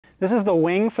This is the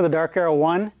wing for the DarkAero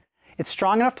 1. It's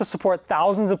strong enough to support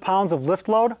thousands of pounds of lift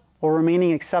load while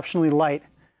remaining exceptionally light.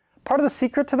 Part of the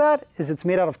secret to that is it's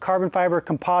made out of carbon fiber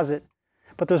composite.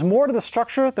 But there's more to the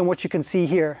structure than what you can see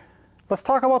here. Let's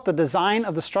talk about the design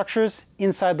of the structures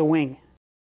inside the wing.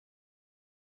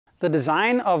 The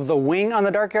design of the wing on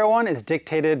the DarkAero 1 is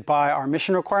dictated by our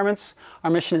mission requirements. Our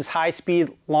mission is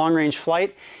high-speed, long-range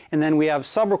flight, and then we have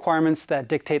sub-requirements that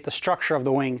dictate the structure of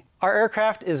the wing. Our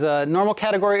aircraft is a normal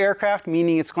category aircraft,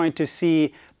 meaning it's going to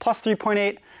see plus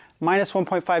 3.8, minus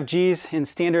 1.5 Gs in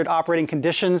standard operating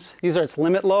conditions. These are its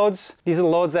limit loads. These are the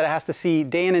loads that it has to see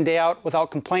day in and day out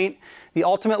without complaint. The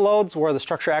ultimate loads, where the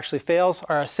structure actually fails,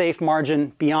 are a safe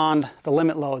margin beyond the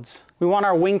limit loads. We want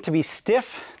our wing to be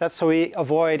stiff. That's so we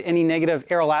avoid any negative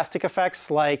aeroelastic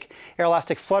effects like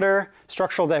aeroelastic flutter,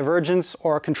 structural divergence,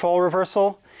 or control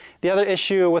reversal. The other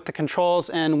issue with the controls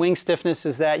and wing stiffness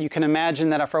is that you can imagine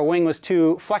that if our wing was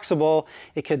too flexible,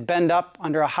 it could bend up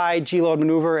under a high G-load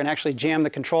maneuver and actually jam the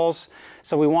controls.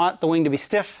 So we want the wing to be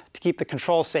stiff to keep the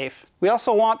controls safe. We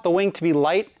also want the wing to be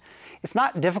light. It's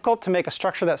not difficult to make a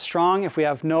structure that's strong if we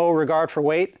have no regard for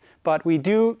weight, but we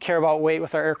do care about weight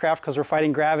with our aircraft because we're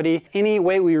fighting gravity. Any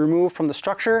weight we remove from the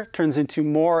structure turns into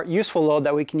more useful load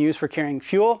that we can use for carrying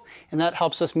fuel, and that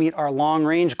helps us meet our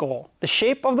long-range goal. The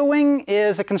shape of the wing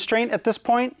is a constraint at this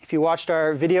point. If you watched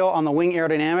our video on the wing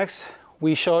aerodynamics,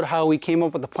 we showed how we came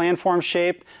up with the planform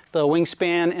shape, the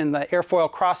wingspan, and the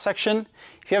airfoil cross-section.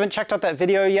 If you haven't checked out that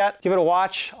video yet, give it a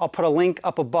watch. I'll put a link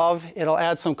up above. It'll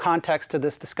add some context to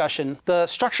this discussion. The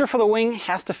structure for the wing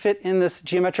has to fit in this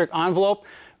geometric envelope.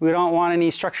 We don't want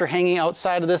any structure hanging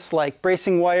outside of this like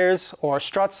bracing wires or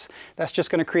struts. That's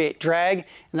just going to create drag,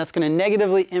 and that's going to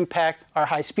negatively impact our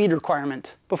high speed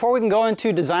requirement. Before we can go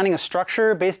into designing a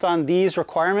structure based on these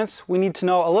requirements, we need to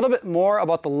know a little bit more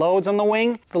about the loads on the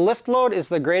wing. The lift load is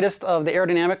the greatest of the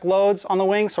aerodynamic loads on the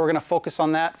wing, so we're going to focus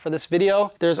on that for this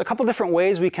video. There's a couple different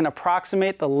ways we can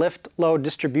approximate the lift load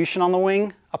distribution on the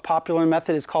wing. A popular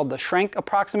method is called the Schrenk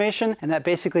approximation, and that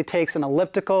basically takes an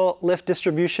elliptical lift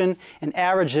distribution and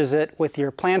averages it with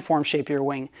your planform shape of your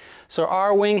wing. So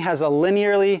our wing has a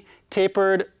linearly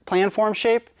tapered planform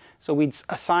shape, so we'd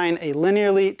assign a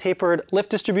linearly tapered lift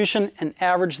distribution and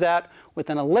average that with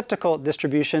an elliptical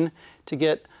distribution to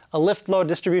get a lift load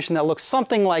distribution that looks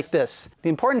something like this. The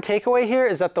important takeaway here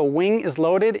is that the wing is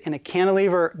loaded in a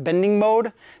cantilever bending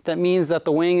mode. That means that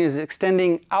the wing is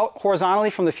extending out horizontally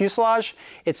from the fuselage.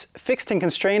 It's fixed and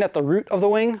constrained at the root of the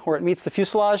wing where it meets the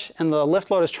fuselage, and the lift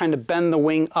load is trying to bend the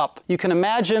wing up. You can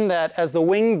imagine that as the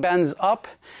wing bends up,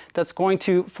 that's going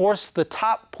to force the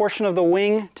top portion of the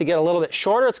wing to get a little bit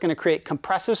shorter. It's going to create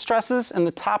compressive stresses in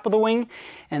the top of the wing,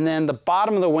 and then the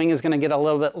bottom of the wing is going to get a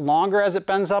little bit longer as it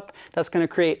bends up. That's going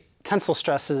to create tensile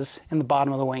stresses in the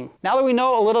bottom of the wing. Now that we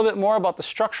know a little bit more about the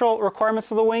structural requirements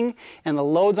of the wing and the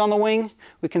loads on the wing,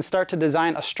 we can start to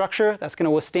design a structure that's going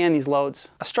to withstand these loads.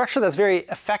 A structure that's very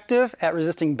effective at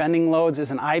resisting bending loads is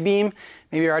an I-beam.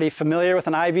 Maybe you're already familiar with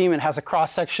an I-beam. It has a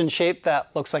cross-section shape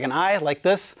that looks like an I, like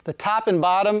this. The top and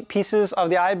bottom pieces of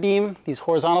the I-beam, these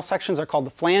horizontal sections, are called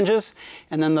the flanges,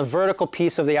 and then the vertical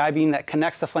piece of the I-beam that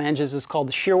connects the flanges is called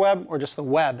the shear web, or just the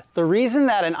web. The reason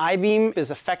that an I-beam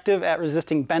is effective at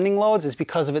resisting bending loads is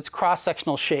because of its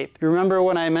cross-sectional shape. You remember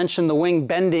when I mentioned the wing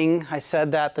bending, I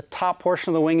said that the top portion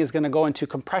of the wing is going to go into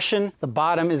compression, the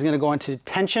bottom is going to go into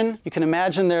tension. You can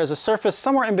imagine there's a surface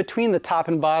somewhere in between the top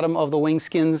and bottom of the wing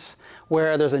skins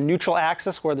where there's a neutral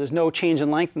axis where there's no change in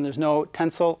length and there's no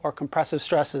tensile or compressive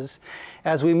stresses.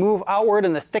 As we move outward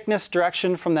in the thickness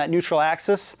direction from that neutral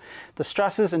axis, the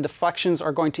stresses and deflections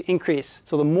are going to increase.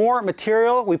 So the more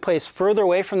material we place further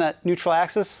away from that neutral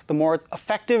axis, the more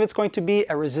effective it's going to be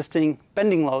at resisting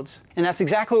bending loads. And that's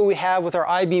exactly what we have with our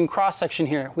I-beam cross-section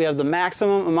here. We have the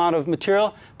maximum amount of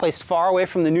material placed far away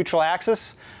from the neutral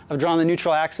axis. I've drawn the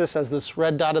neutral axis as this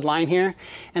red dotted line here,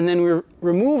 and then we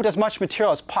removed as much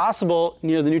material as possible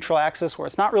near the neutral axis where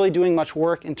it's not really doing much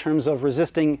work in terms of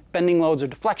resisting bending loads or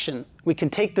deflection. We can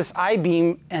take this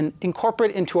I-beam and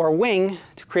incorporate it into our wing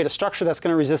to create a structure that's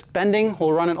going to resist bending.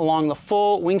 We'll run it along the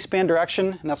full wingspan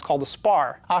direction, and that's called a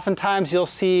spar. Oftentimes you'll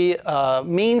see a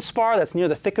main spar that's near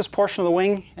the thickest portion of the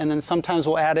wing, and then sometimes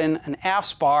we'll add in an aft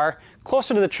spar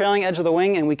closer to the trailing edge of the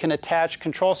wing, and we can attach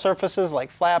control surfaces like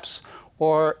flaps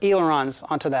or ailerons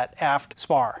onto that aft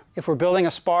spar. If we're building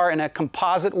a spar in a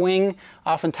composite wing,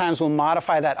 oftentimes we'll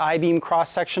modify that I-beam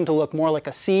cross-section to look more like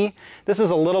a C. This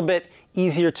is a little bit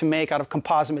easier to make out of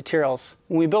composite materials.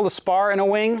 When we build a spar in a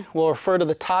wing, we'll refer to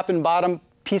the top and bottom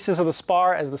pieces of the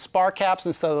spar as the spar caps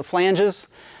instead of the flanges.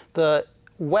 The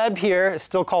web here is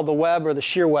still called the web or the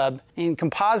shear web. In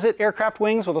composite aircraft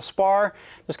wings with a spar,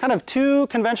 there's kind of two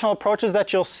conventional approaches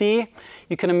that you'll see.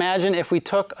 You can imagine if we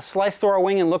took a slice through our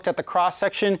wing and looked at the cross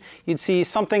section, you'd see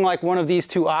something like one of these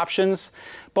two options.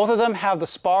 Both of them have the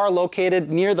spar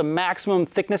located near the maximum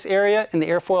thickness area in the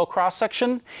airfoil cross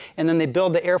section, and then they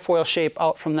build the airfoil shape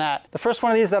out from that. The first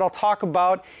one of these that I'll talk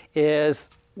about is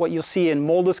what you'll see in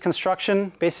moldless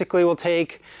construction. Basically, we'll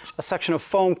take a section of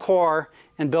foam core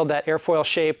and build that airfoil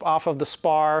shape off of the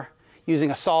spar using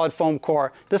a solid foam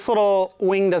core. This little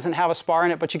wing doesn't have a spar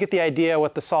in it, but you get the idea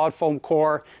with the solid foam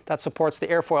core that supports the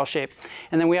airfoil shape.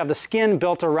 And then we have the skin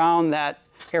built around that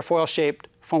airfoil shaped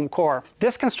foam core.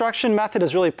 This construction method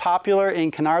is really popular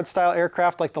in canard style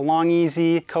aircraft like the Long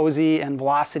Easy, Cozy, and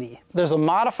Velocity. There's a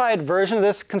modified version of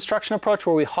this construction approach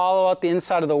where we hollow out the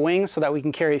inside of the wing so that we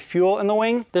can carry fuel in the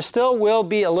wing. There still will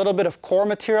be a little bit of core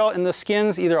material in the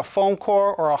skins, either a foam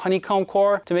core or a honeycomb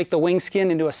core, to make the wing skin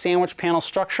into a sandwich panel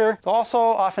structure. They'll also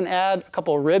often add a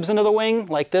couple of ribs into the wing,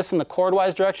 like this in the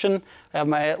chordwise direction. I have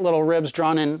my little ribs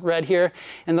drawn in red here,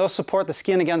 and those support the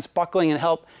skin against buckling and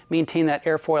help maintain that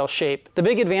airfoil shape. The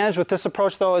big advantage with this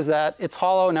approach though is that it's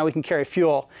hollow, now we can carry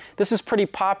fuel. This is pretty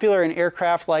popular in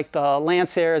aircraft like the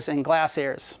Lancers and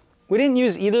Glassairs. We didn't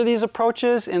use either of these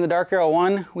approaches in the DarkAero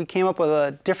 1. We came up with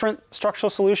a different structural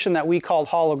solution that we called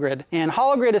hollow grid. And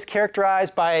hollow grid is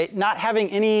characterized by not having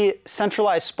any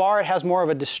centralized spar. It has more of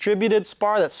a distributed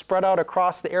spar that's spread out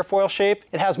across the airfoil shape.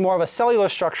 It has more of a cellular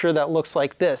structure that looks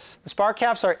like this. The spar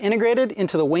caps are integrated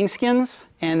into the wing skins,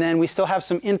 and then we still have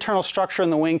some internal structure in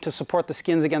the wing to support the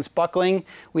skins against buckling.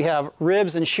 We have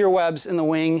ribs and shear webs in the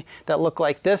wing that look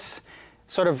like this,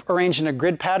 sort of arranged in a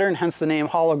grid pattern, hence the name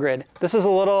hollow grid. This is a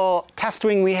little test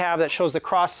wing we have that shows the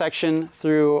cross section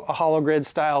through a hollow grid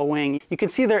style wing. You can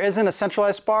see there isn't a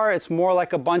centralized spar. It's more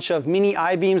like a bunch of mini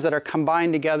I-beams that are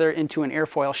combined together into an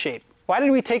airfoil shape. Why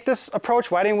did we take this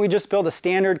approach? Why didn't we just build a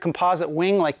standard composite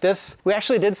wing like this? We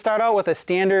actually did start out with a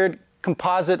standard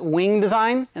composite wing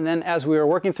design, and then as we were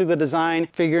working through the design,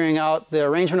 figuring out the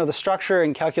arrangement of the structure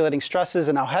and calculating stresses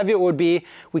and how heavy it would be,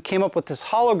 we came up with this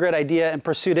hollow grid idea and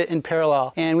pursued it in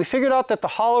parallel. And we figured out that the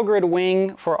hollow grid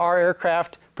wing for our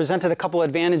aircraft presented a couple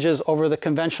advantages over the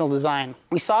conventional design.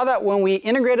 We saw that when we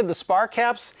integrated the spar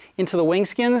caps into the wing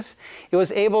skins, it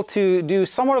was able to do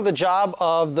somewhat of the job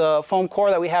of the foam core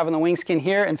that we have in the wing skin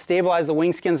here and stabilize the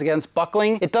wing skins against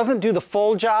buckling. It doesn't do the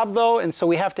full job though, and so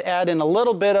we have to add in a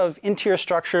little bit of interior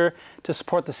structure to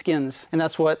support the skins. And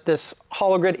that's what this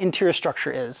hollow grid interior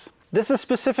structure is. This is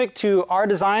specific to our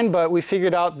design, but we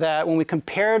figured out that when we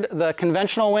compared the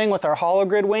conventional wing with our hollow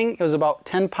grid wing, it was about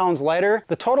 10 pounds lighter.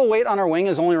 The total weight on our wing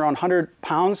is only around 100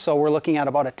 pounds, so we're looking at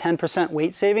about a 10%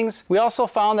 weight savings. We also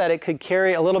found that it could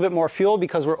carry a little bit more fuel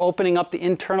because we're opening up the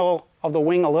internal of the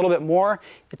wing a little bit more.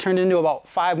 It turned into about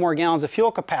 5 more gallons of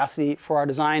fuel capacity for our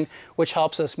design, which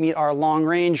helps us meet our long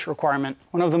range requirement.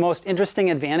 One of the most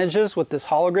interesting advantages with this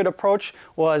hollow grid approach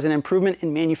was an improvement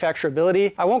in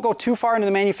manufacturability. I won't go too far into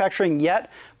the manufacturing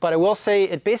yet, but I will say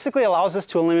it basically allows us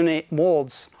to eliminate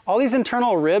molds. All these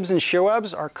internal ribs and shear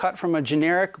webs are cut from a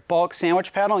generic bulk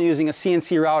sandwich panel using a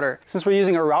CNC router. Since we're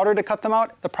using a router to cut them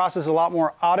out, the process is a lot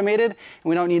more automated and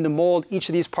we don't need to mold each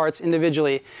of these parts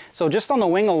individually. So just on the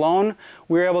wing alone,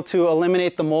 we were able to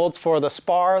eliminate the molds for the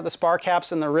spar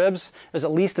caps, and the ribs. There's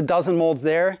at least a dozen molds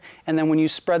there. And then when you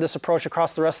spread this approach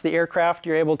across the rest of the aircraft,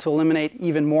 you're able to eliminate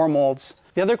even more molds.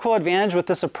 The other cool advantage with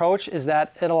this approach is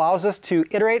that it allows us to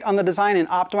iterate on the design and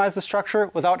optimize the structure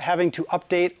without having to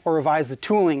update or revise the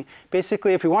tooling.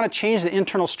 Basically, if we want to change the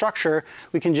internal structure,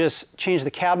 we can just change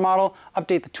the CAD model,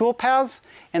 update the tool paths,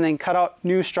 and then cut out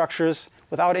new structures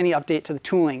without any update to the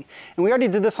tooling. And we already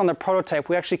did this on the prototype.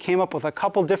 We actually came up with a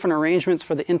couple different arrangements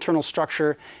for the internal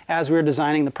structure as we were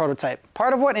designing the prototype.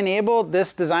 Part of what enabled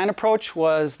this design approach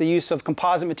was the use of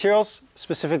composite materials,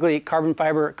 specifically carbon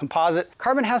fiber composite.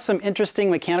 Carbon has some interesting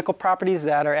mechanical properties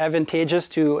that are advantageous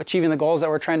to achieving the goals that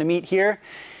we're trying to meet here.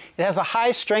 It has a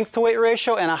high strength to weight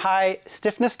ratio and a high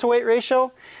stiffness to weight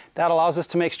ratio. That allows us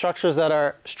to make structures that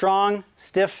are strong,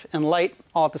 stiff, and light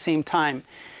all at the same time.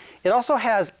 It also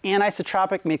has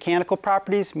anisotropic mechanical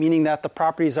properties, meaning that the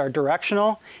properties are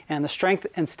directional and the strength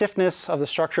and stiffness of the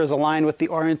structure is aligned with the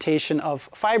orientation of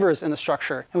fibers in the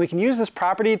structure. And we can use this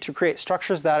property to create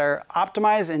structures that are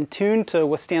optimized and tuned to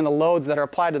withstand the loads that are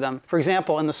applied to them. For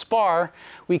example, in the spar,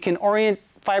 we can orient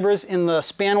fibers in the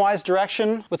spanwise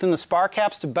direction within the spar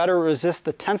caps to better resist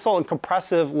the tensile and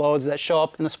compressive loads that show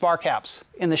up in the spar caps.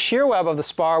 In the shear web of the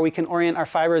spar, we can orient our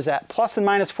fibers at plus and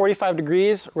minus 45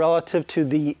 degrees relative to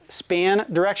the span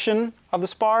direction of the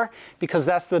spar, because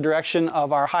that's the direction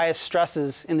of our highest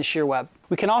stresses in the shear web.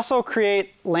 We can also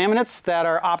create laminates that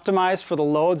are optimized for the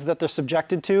loads that they're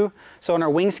subjected to. So in our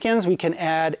wing skins, we can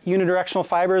add unidirectional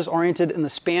fibers oriented in the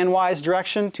span-wise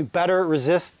direction to better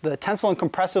resist the tensile and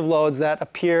compressive loads that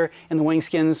appear in the wing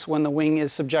skins when the wing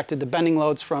is subjected to bending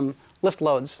loads from lift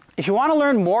loads. If you want to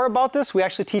learn more about this, we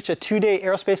actually teach a 2-day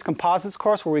aerospace composites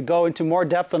course where we go into more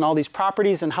depth on all these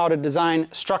properties and how to design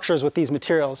structures with these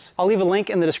materials. I'll leave a link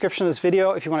in the description of this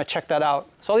video if you want to check that out.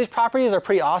 So all these properties are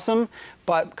pretty awesome,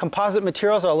 but composite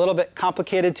materials are a little bit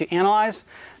complicated to analyze.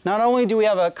 Not only do we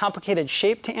have a complicated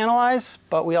shape to analyze,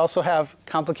 but we also have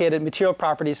complicated material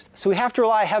properties. So we have to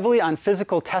rely heavily on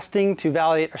physical testing to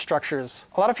validate our structures.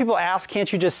 A lot of people ask,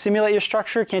 can't you just simulate your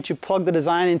structure? Can't you plug the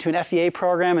design into an FEA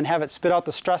program and have it spit out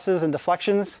the stresses and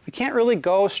deflections? You can't really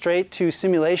go straight to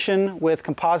simulation with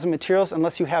composite materials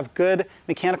unless you have good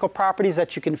mechanical properties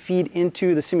that you can feed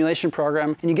into the simulation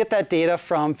program, and you get that data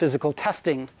from physical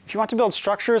testing. If you want to build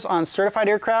structures on certified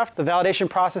aircraft, the validation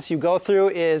process you go through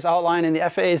is outlined in the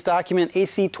FAA's document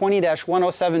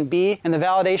AC20-107B, and the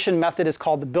validation method is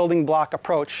called the building block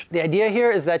approach. The idea here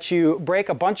is that you break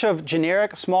a bunch of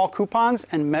generic small coupons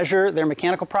and measure their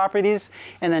mechanical properties,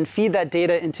 and then feed that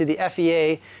data into the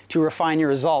FEA to refine your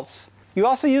results. You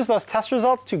also use those test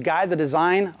results to guide the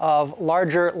design of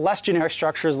larger, less generic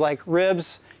structures like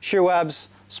ribs, shear webs,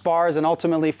 spars, and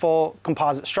ultimately full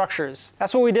composite structures.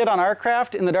 That's what we did on our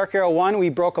aircraft. In the DarkAero 1, we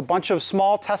broke a bunch of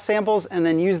small test samples and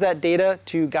then used that data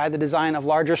to guide the design of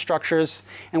larger structures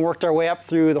and worked our way up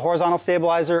through the horizontal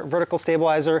stabilizer, vertical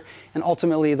stabilizer, and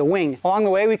ultimately the wing. Along the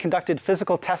way, we conducted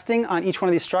physical testing on each one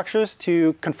of these structures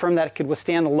to confirm that it could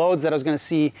withstand the loads that I was going to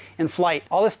see in flight.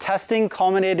 All this testing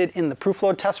culminated in the proof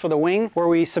load test for the wing, where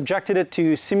we subjected it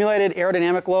to simulated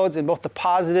aerodynamic loads in both the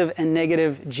positive and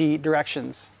negative G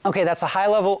directions. Okay, that's a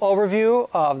high-level overview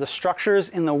of the structures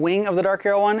in the wing of the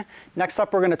DarkAero 1. Next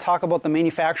up, we're going to talk about the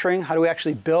manufacturing. How do we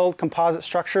actually build composite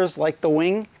structures like the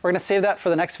wing? We're going to save that for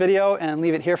the next video and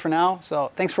leave it here for now.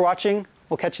 So thanks for watching.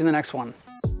 We'll catch you in the next one.